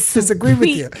Not audience disagree with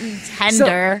you. sweet and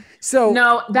tender. So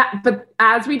No, but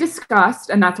as we discussed,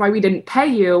 and that's why we didn't pay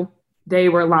you, they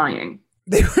were lying.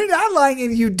 they were not lying,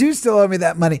 and you do still owe me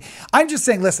that money. I'm just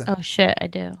saying, listen, Oh shit, I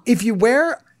do.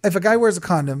 if a guy wears a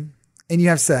condom and you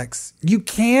have sex, you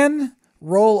can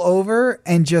roll over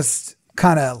and just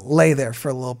kind of lay there for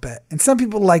a little bit. And some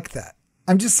people like that.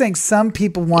 I'm just saying some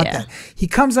people want that. He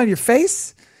comes on your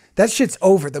face, that shit's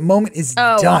over. The moment is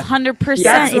Oh, done. 100%.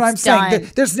 That's what I'm it's saying.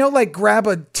 done. There's no like grab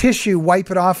a tissue, wipe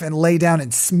it off, and lay down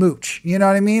and smooch. You know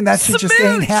what I mean? That shit just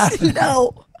ain't happening.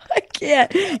 No, I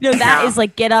can't. No, that is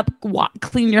like get up,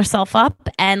 clean yourself up,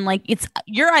 and like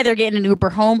you're either getting an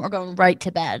Uber home or going right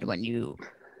to bed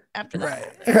after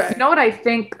that. Right. You know what I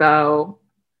think though?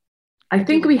 I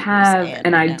think we have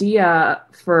an idea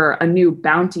for a new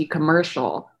Bounty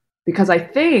commercial, because I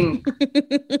think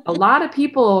a lot of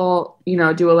people,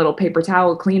 do a little paper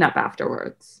towel cleanup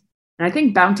afterwards. And I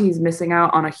think Bounty is missing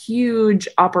out on a huge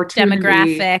opportunity.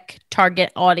 Demographic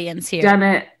target audience here.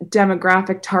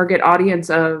 Demographic target audience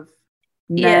of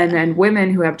men and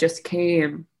women who have just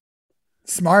came.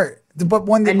 Smart. But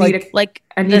one that And like need a- Like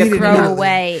I the need a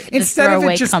throwaway. instead of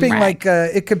it just being like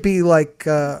it could be like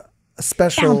a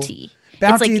special Bounty.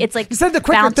 Bounty. It's like instead of the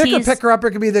quicker, thicker Bounties- picker upper,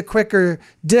 it could be the quicker,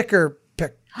 dicker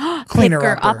cleaner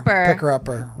picker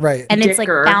upper. Right. And it's like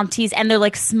Dicker. bounties, and they're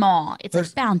like small. It's There's-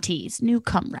 like bounties, new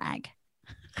cum rag.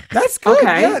 That's good.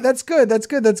 Okay. Yeah, that's good. That's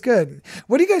good.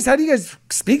 How do you guys,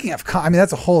 speaking of, I mean,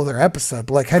 that's a whole other episode,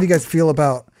 but like, how do you guys feel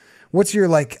about, what's your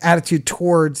like attitude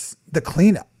towards the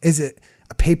cleanup? Is it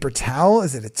a paper towel?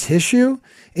 Is it a tissue?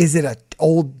 Is it a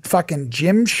old fucking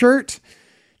gym shirt?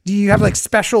 Do you have like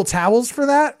special towels for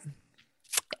that?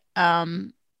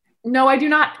 No, I do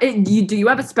not. Do you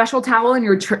have a special towel in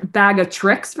your bag of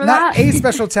tricks for Not that? a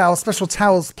special towel, special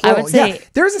towels plural. I would say-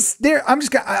 Yeah,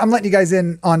 I'm letting you guys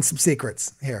in on some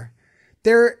secrets here.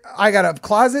 I got a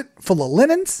closet full of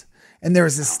linens, and there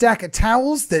is a stack of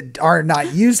towels that are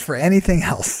not used for anything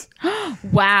else.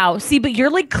 Wow. See, but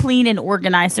you're like clean and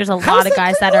organized. There's a How's lot of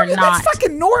guys that clean? are not. That's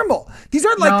fucking normal. These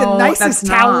aren't like the No, nicest that's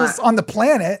towels not. on the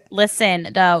planet. Listen,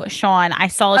 though, Sean, I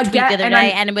saw a tweet Again, the other and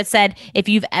day, I'm- and it said if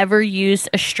you've ever used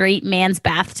a straight man's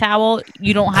bath towel,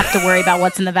 you don't have to worry about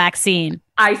what's in the vaccine.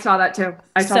 I saw that too.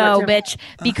 Bitch,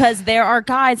 because there are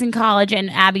guys in college, and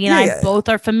Abby and Yeah. I both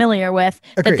are familiar with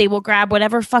that Agreed. they will grab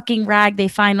whatever fucking rag they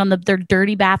find on their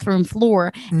dirty bathroom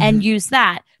floor Mm-hmm. and use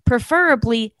that.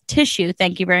 Preferably tissue,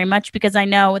 thank you very much, because I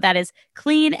know that is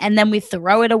clean, and then we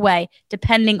throw it away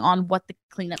depending on what the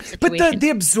cleanup But situation. the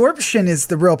absorption is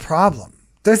the real problem.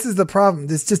 This is the problem.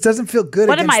 This just doesn't feel good.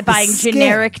 What am against I the buying? skin.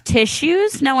 Generic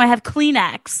tissues? No, I have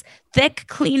Kleenex, thick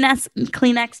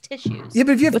Kleenex tissues. Yeah,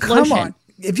 but if you have with come lotion. on,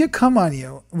 if you come on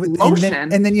you, Lotion.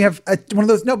 and then you have one of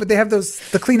those. No, but they have the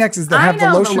Kleenexes that have the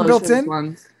know lotion built in.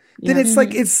 Ones. Then Yeah. it's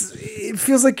like it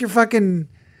feels like you're fucking.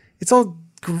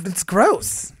 It's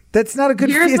gross. That's not a good.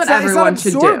 Here's it's what not, it's not everyone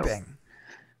should do. absorbing.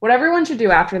 What everyone should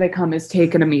do after they come is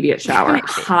take an immediate shower,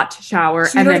 hot shower,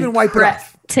 So you and don't then even wipe it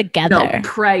off. Together. No,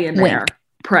 pray in Wink. there.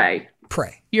 Pray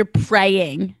Pray. You're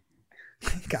praying.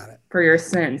 Got it. for your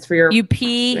sins, for your You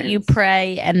pee, you sins.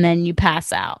 pray, and then you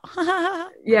pass out.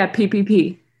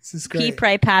 PPP. This is Pee, great.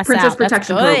 pray, pass Princess out. That's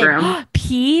Protection good.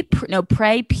 Program.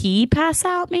 Pray, pee, pass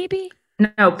out, maybe?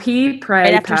 No, pee, pray,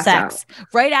 Right after pass sex. out.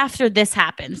 Right after this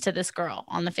happens to this girl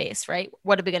on the face, right?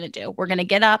 What are we going to do? We're going to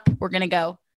get up. We're going to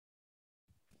go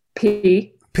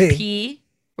Pee. Pee. pee.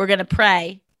 We're going to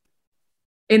pray.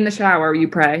 In the shower, you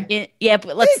pray. Yeah,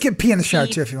 but You can pee in the shower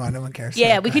too if you want. No one cares.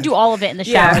 Yeah, we can do all of it in the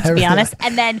shower, Yeah. to be honest,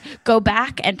 and then go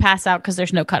back and pass out because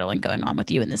there's no cuddling going on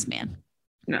with you and this man.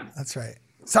 No. That's right.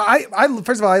 So I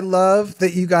first of all, I love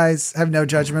that you guys have no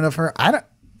judgment of her. I don't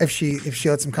if she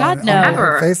lets him comment no. on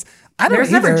her face. I don't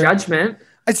There's either. never judgment.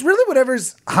 It's really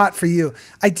whatever's hot for you.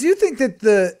 I do think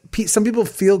that some people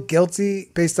feel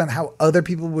guilty based on how other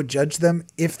people would judge them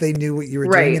if they knew what you were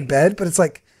doing in bed. But it's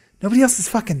like nobody else is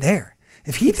fucking there.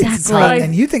 If he thinks it's hot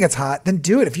and you think it's hot, then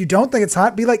do it. If you don't think it's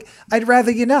hot, be like, I'd rather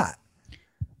you not.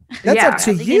 That's up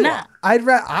to you.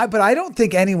 But I don't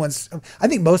think I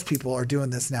think most people are doing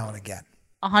this now and again.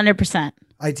 100%.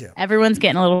 I do. Everyone's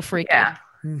getting a little freaky. Yeah.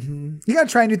 You got to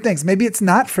try new things. Maybe it's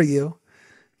not for you,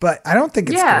 but I don't think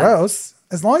it's gross.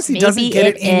 As long as he doesn't get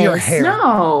it in your hair,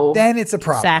 then it's a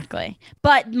problem. Exactly.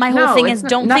 But my whole thing is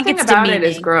don't think it's about demeaning.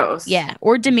 It is gross. Yeah,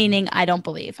 or demeaning. I don't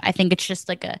believe. I think it's just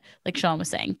like Sean was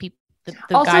saying, people,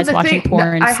 the Also, guys watching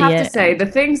porn. I see have it. to say, the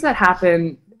things that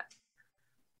happen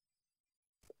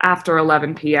after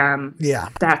 11 p.m. Yeah,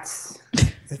 that's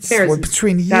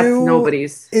between you. That's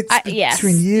nobody's. It's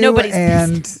between you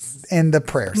and the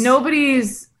prayers.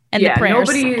 Nobody's and the prayers.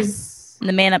 Nobody's. And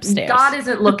the man upstairs. God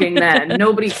isn't looking then.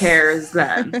 Nobody cares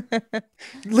then. At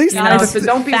least so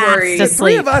don't be worried. The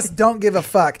three of us don't give a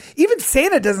fuck. Even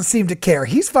Santa doesn't seem to care.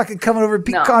 He's fucking coming over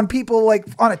to on people like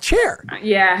on a chair.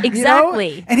 Yeah, exactly.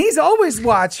 You know? And he's always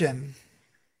watching.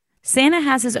 Santa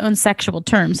has his own sexual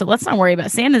terms, so let's not worry about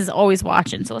it. Santa's always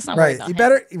watching, so let's not worry about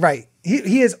him.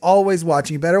 He is always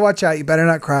watching. You better watch out. You better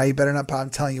not cry. You better not pop. I'm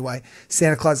telling you why.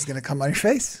 Santa Claus is going to come on your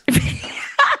face.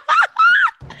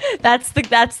 That's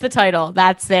the title.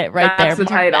 That's it right there. That's the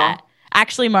title. That.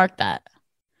 Actually, mark that.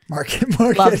 Mark it.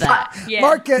 Love that. Yeah.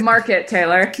 Mark it,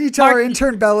 Taylor. Can you tell our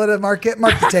intern Bella to mark it?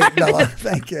 Mark the tape, Bella.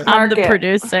 Thank you. I'm the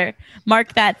producer.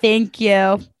 Mark that. Thank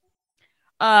you.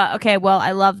 Okay, well,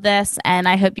 I love this, and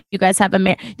I hope you guys have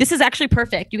this is actually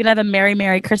perfect. You can have a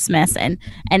Merry Christmas, and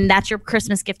that's your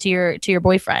Christmas gift to your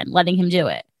boyfriend, letting him do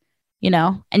it. You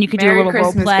know, and you could do a little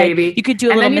role play. Baby. You could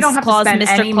do a little Mrs. Claus,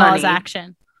 Mr. Claus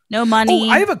action. No money. Oh,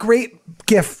 I have a great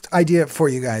gift idea for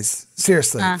you guys.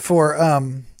 Seriously, for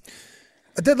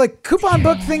the like coupon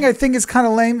book thing. I think is kind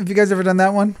of lame. Have you guys ever done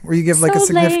that one where you give like a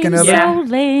significant other? So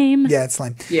lame. Yeah, it's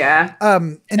lame. Yeah.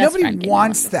 And nobody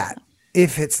wants that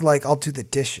if it's like I'll do the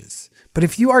dishes. But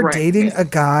if you are dating a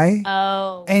guy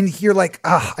and you're like,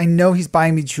 I know he's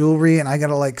buying me jewelry and I got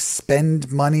to like spend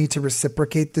money to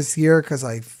reciprocate this year because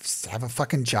I have a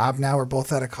fucking job now. We're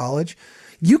both out of college.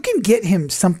 You can get him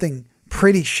something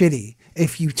pretty shitty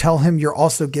if you tell him you're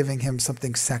also giving him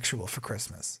something sexual for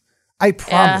Christmas. I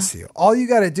promise you. All you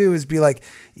got to do is be like,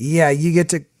 yeah, you get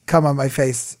to come on my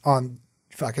face on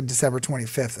fucking December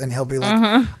 25th. And he'll be like,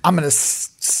 I'm going to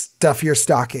stuff your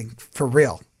stocking for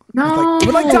real. No.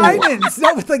 With like diamonds.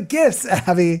 No, with like gifts,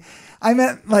 Abby. I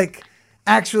meant like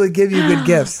actually give you good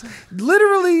gifts.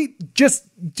 Literally just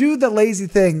do the lazy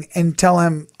thing and tell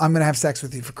him I'm going to have sex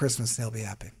with you for Christmas and he'll be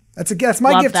happy. That's a guess.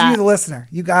 My gift to you, the listener.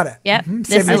 You got it. Yep.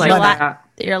 This is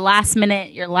your last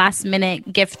minute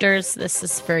gifters. This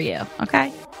is for you.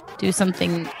 Okay. Do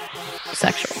something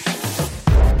sexual.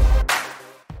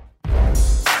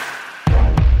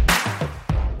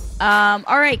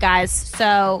 All right, guys.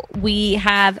 So we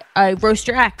have a Roast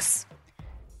Your Ex.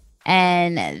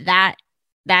 And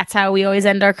that's how we always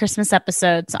end our Christmas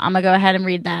episode. So I'm gonna go ahead and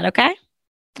read that, okay?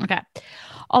 Okay.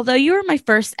 Although you were my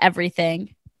first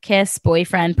everything, kiss,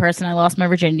 boyfriend, person I lost my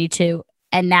virginity to,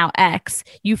 and now ex,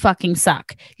 you fucking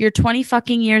suck. You're 20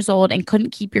 fucking years old and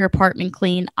couldn't keep your apartment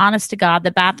clean. Honest to God,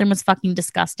 the bathroom was fucking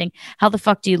disgusting. How the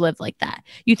fuck do you live like that?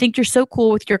 You think you're so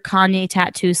cool with your Kanye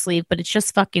tattoo sleeve, but it's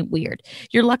just fucking weird.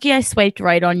 You're lucky I swiped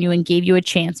right on you and gave you a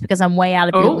chance because I'm way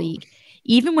out of your league.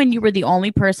 Even when you were the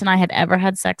only person I had ever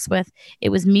had sex with, it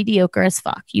was mediocre as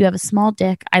fuck. You have a small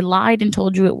dick. I lied and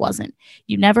told you it wasn't.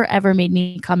 You never ever made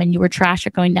me come and you were trash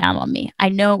at going down on me. I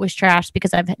know it was trash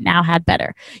because I've now had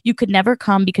better. You could never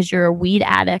come because you're a weed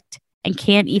addict and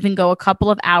can't even go a couple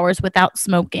of hours without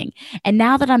smoking. And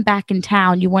now that I'm back in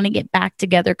town, you want to get back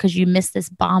together because you miss this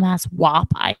bomb-ass wop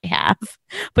I have.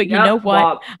 But you know what?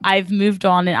 Wop. I've moved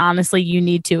on and honestly, you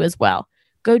need to as well.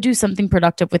 Go do something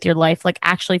productive with your life, like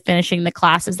actually finishing the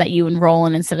classes that you enroll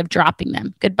in instead of dropping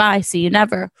them. Goodbye. See you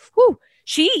never. Whew.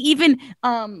 She even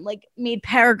like made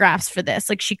paragraphs for this.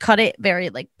 Like she cut it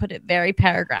put it very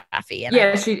paragraphy. And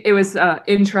it was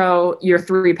intro, your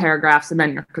 3 paragraphs, and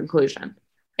then your conclusion.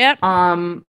 Yep.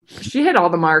 She hit all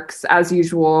the marks as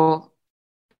usual.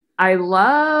 I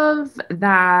love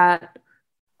that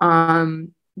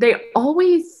they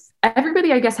always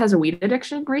everybody, I guess, has a weed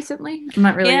addiction recently. I'm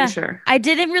not really sure. I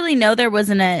didn't really know there was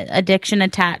an addiction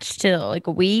attached to like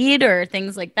weed or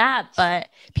things like that, but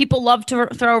people love to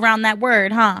throw around that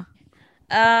word, huh?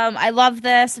 I love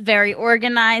this. Very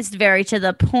organized, very to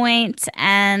the point,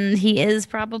 and he is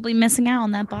probably missing out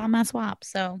on that bomb ass WAP.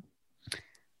 So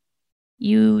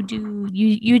you do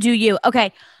you.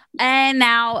 Okay, and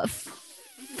now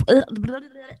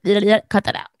cut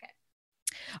that out.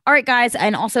 All right, guys.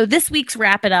 And also this week's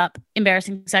wrap it up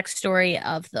embarrassing sex story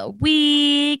of the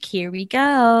week. Here we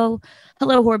go.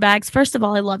 Hello, whorebags. First of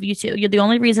all, I love you too. You're the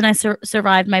only reason I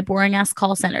survived my boring ass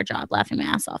call center job, laughing my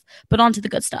ass off. But on to the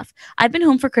good stuff. I've been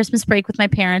home for Christmas break with my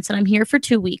parents and I'm here for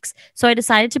 2 weeks. So I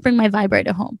decided to bring my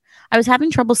vibrator home. I was having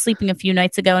trouble sleeping a few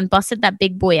nights ago and busted that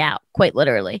big boy out, quite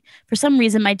literally. For some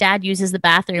reason, my dad uses the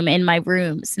bathroom in my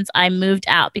room since I moved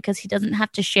out because he doesn't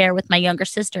have to share with my younger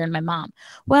sister and my mom.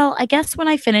 Well, I guess when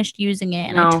I finished using it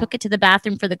and I took it to the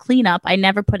bathroom for the cleanup, I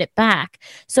never put it back.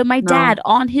 So my dad,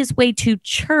 on his way to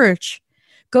church,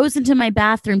 goes into my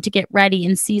bathroom to get ready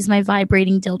and sees my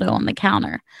vibrating dildo on the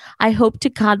counter. I hope to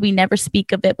God we never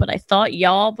speak of it, but I thought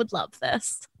y'all would love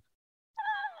this.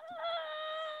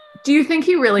 Do you think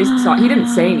he really saw? He didn't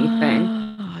say anything.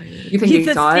 You think he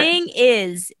saw it?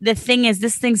 The thing is,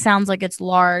 this thing sounds like it's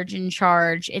large in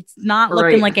charge. It's not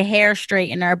looking like a hair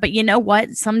straightener, but you know what?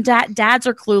 Some dads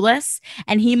are clueless,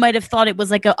 and he might have thought it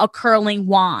was like a curling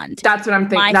wand. That's what I'm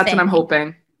thinking. That's what I'm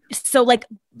hoping. So like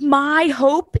my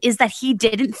hope is that he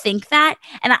didn't think that,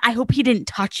 and I hope he didn't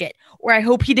touch it, or I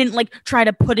hope he didn't like try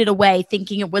to put it away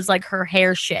thinking it was like her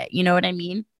hair shit. You know what I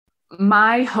mean?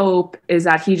 My hope is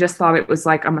that he just thought it was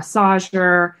like a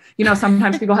massager. You know,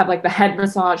 sometimes people have like the head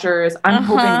massagers. I'm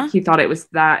hoping he thought it was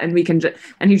that, and we can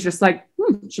and he's just like,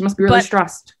 she must be really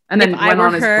stressed. And then went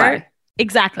on his play.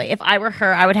 Exactly. If I were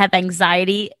her, I would have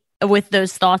anxiety with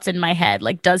those thoughts in my head.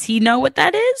 Like, does he know what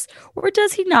that is? Or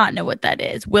does he not know what that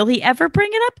is? Will he ever bring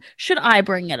it up? Should I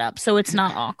bring it up so it's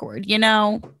not awkward, you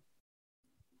know?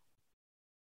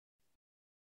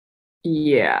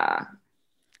 Yeah.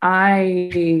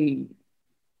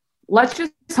 Let's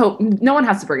just hope no one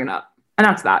has to bring it up. And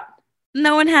that's that.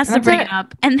 No one has to bring it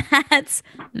up. And that's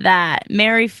that.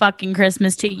 Merry fucking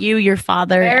Christmas to you, your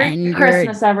father, Merry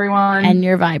Christmas, everyone. And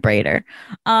your vibrator.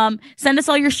 Send us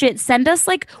all your shit. Send us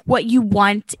like what you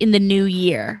want in the new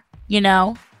year, you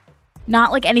know?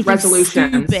 Not like anything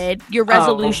stupid. Your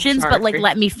resolutions, but like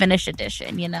let me finish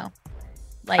edition, you know?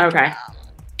 Like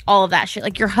all of that shit.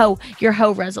 Like your hoe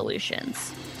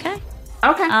resolutions. Okay?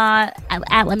 Okay.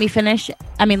 At let me finish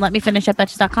at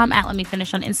betches.com, at let me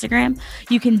finish on Instagram.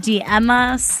 You can DM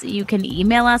us, you can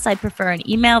email us. I prefer an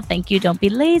email. Thank you. Don't be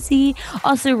lazy.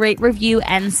 Also rate, review,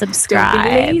 and subscribe.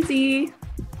 Don't be lazy.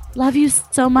 Love you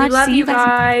so much. We love you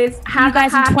guys. See you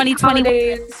guys in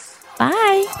 2020.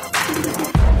 Bye.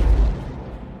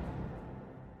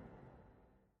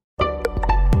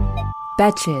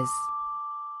 Betches.